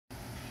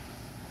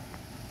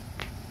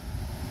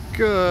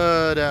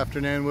Good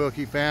afternoon,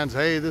 Wilkie fans.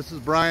 Hey, this is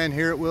Brian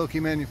here at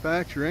Wilkie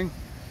Manufacturing,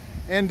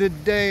 and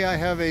today I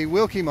have a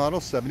Wilkie Model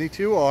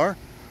 72R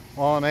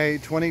on a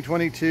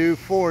 2022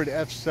 Ford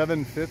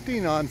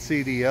F-750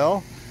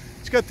 non-CDL.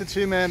 It's got the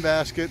two-man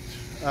basket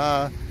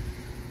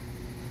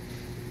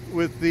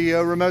with the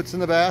remotes in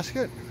the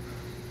basket.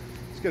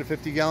 It's got a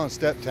 50-gallon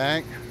step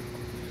tank,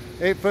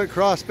 8-foot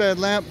crossbed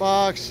lamp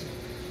box,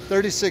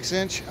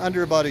 36-inch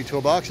underbody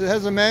toolbox. It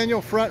has a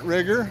manual front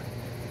rigger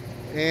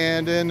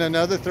and then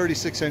another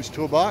 36-inch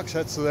toolbox.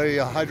 That's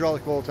the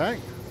hydraulic oil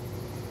tank.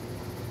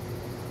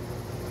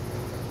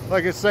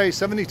 Like I say,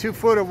 72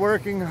 foot of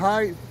working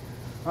height.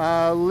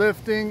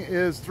 Lifting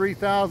is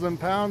 3,000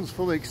 pounds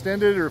fully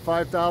extended or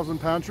 5,000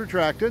 pounds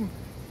retracted.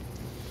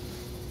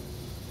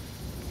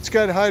 It's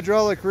got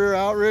hydraulic rear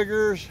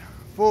outriggers,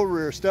 full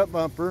rear step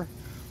bumper,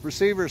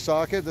 receiver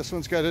socket. This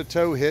one's got a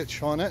tow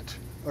hitch on it,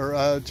 or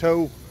a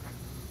tow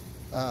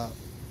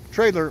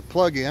trailer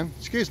plug-in,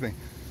 excuse me.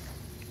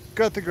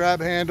 Got the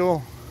grab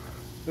handle.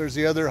 There's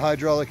the other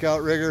hydraulic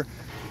outrigger.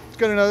 It's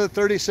got another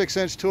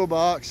 36-inch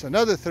toolbox,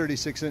 another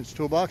 36-inch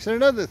toolbox, and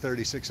another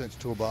 36-inch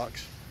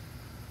toolbox.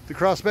 The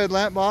crossbed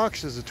lamp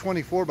box is a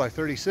 24 by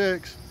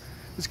 36.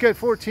 It's got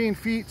 14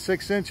 feet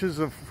 6 inches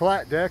of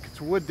flat deck. It's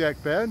a wood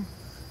deck bed.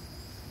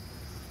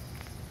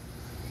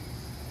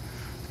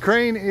 The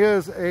crane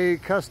is a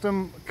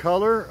custom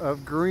color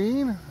of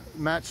green,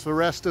 match the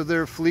rest of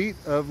their fleet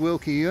of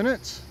Wilkie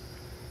units.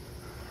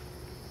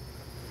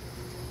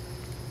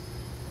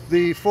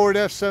 The Ford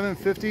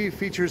F-750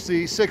 features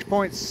the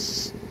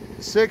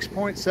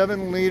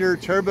 6.7 liter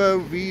turbo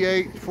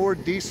V8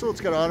 Ford diesel.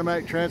 It's got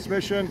automatic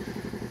transmission,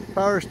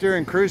 power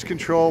steering, cruise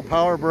control,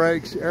 power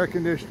brakes, air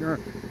conditioner,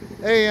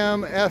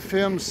 AM,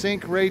 FM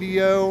sync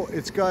radio.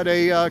 It's got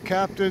a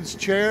captain's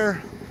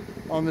chair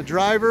on the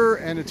driver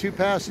and a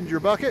 2-passenger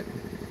bucket.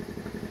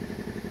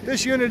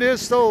 This unit is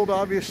sold,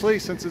 obviously,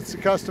 since it's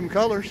the custom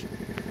colors.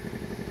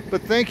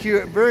 But thank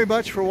you very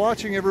much for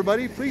watching,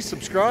 everybody. Please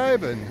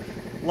subscribe and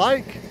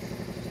like,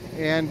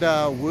 and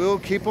we'll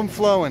keep them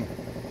flowing.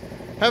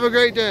 Have a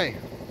great day.